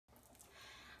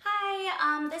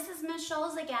this is Miss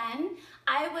Scholes again.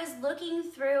 I was looking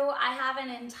through, I have an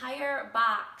entire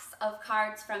box of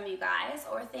cards from you guys,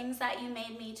 or things that you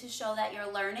made me to show that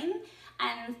you're learning,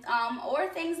 and or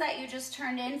things that you just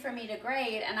turned in for me to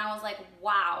grade, and I was like,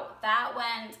 wow, that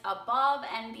went above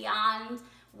and beyond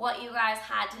what you guys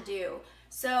had to do.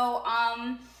 So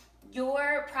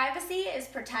your privacy is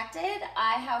protected.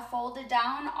 I have folded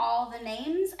down all the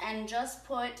names and just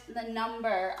put the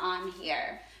number on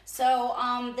here. So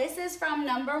this is from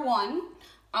number 1.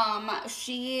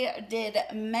 She did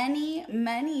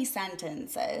many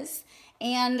sentences,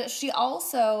 and she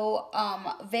also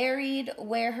varied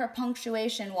where her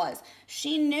punctuation was.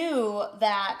 She knew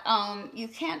that you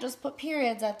can't just put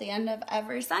periods at the end of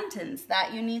every sentence,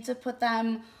 that you need to put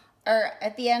them, or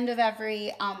at the end of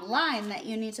every line, that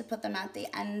you need to put them at the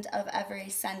end of every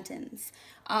sentence.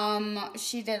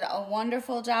 She did a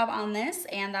wonderful job on this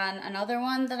and on another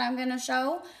one that I'm gonna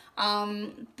show.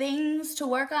 Things to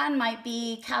work on might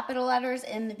be capital letters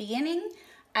in the beginning,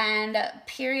 and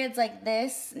periods like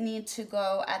this need to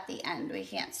go at the end. We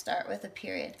can't start with a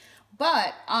period.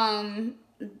 But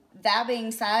that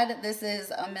being said, this is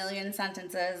a million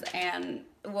sentences and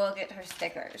we'll get her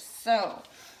stickers. So,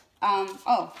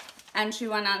 oh, and she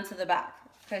went on to the back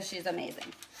because she's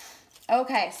amazing.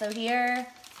 Okay, so here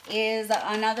is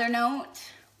another note,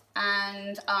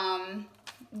 and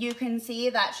you can see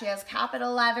that she has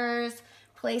capital letters,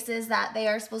 places that they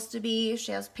are supposed to be.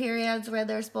 She has periods where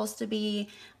they're supposed to be,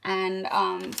 and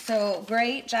so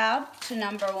great job to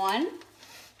number 1.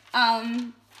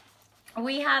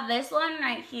 We have this one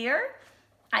right here.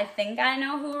 I think I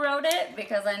know who wrote it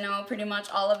because I know pretty much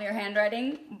all of your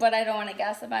handwriting, but I don't want to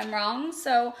guess if I'm wrong.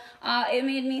 So it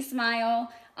made me smile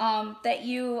that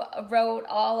you wrote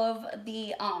all of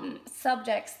the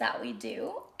subjects that we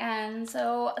do. And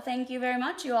so thank you very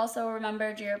much. You also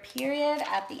remembered your period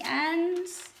at the end.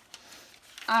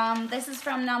 This is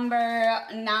from number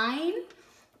 9.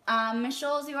 Miss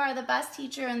Scholes, you are the best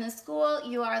teacher in the school.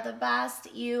 You are the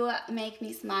best. You make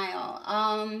me smile.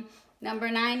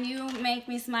 Number 9, you make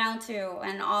me smile too,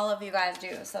 and all of you guys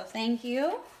do, so thank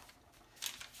you.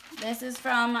 This is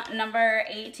from number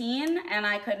 18, and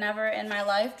I could never in my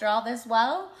life draw this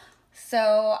well,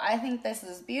 so I think this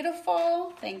is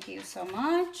beautiful. Thank you so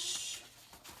much.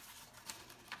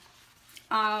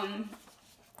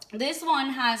 This one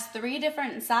has 3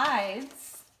 different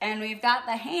sides, and we've got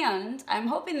the hand. I'm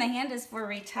hoping the hand is for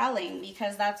retelling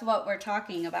because that's what we're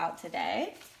talking about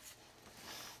today.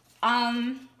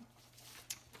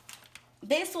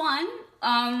 This one,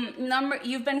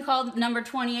 you've been called number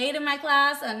 28 in my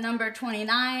class and number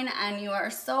 29, and you are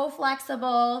so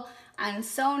flexible and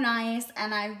so nice,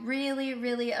 and I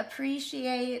really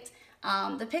appreciate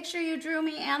the picture you drew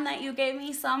me and that you gave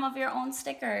me some of your own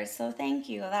stickers, so thank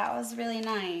you. That was really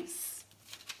nice.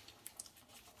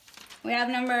 We have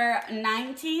number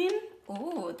 19.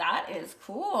 Ooh, that is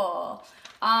cool.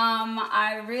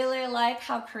 I really like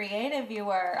how creative you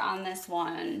were on this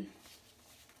one.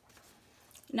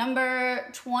 Number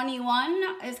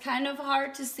 21 is kind of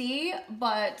hard to see,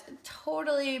 but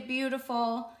totally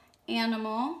beautiful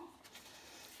animal.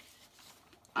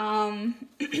 I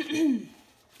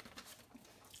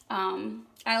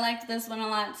liked this one a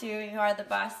lot too. You are the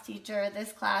best teacher.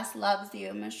 This class loves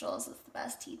you. Miss Scholes is the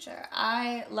best teacher.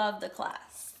 I love the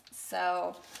class.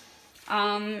 So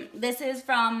this is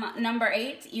from number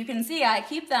 8. You can see I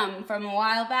keep them from a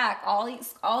while back,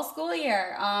 all school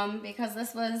year, because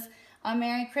this was a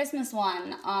Merry Christmas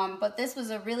one, but this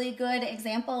was a really good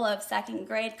example of 2nd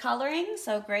grade coloring,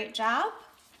 so great job.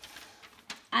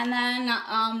 And then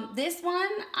this one,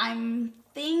 I'm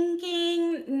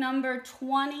thinking number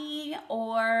 20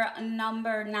 or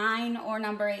number 9 or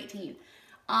number 18.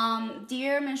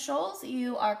 Dear Miss Scholes,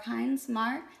 you are kind,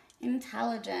 smart,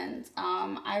 intelligent.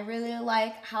 I really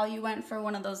like how you went for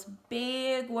one of those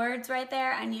big words right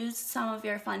there and used some of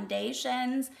your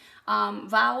foundations,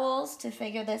 vowels to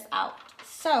figure this out.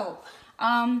 So,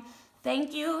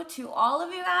 thank you to all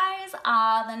of you guys.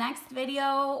 The next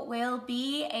video will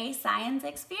be a science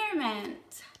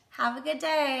experiment. Have a good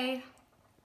day.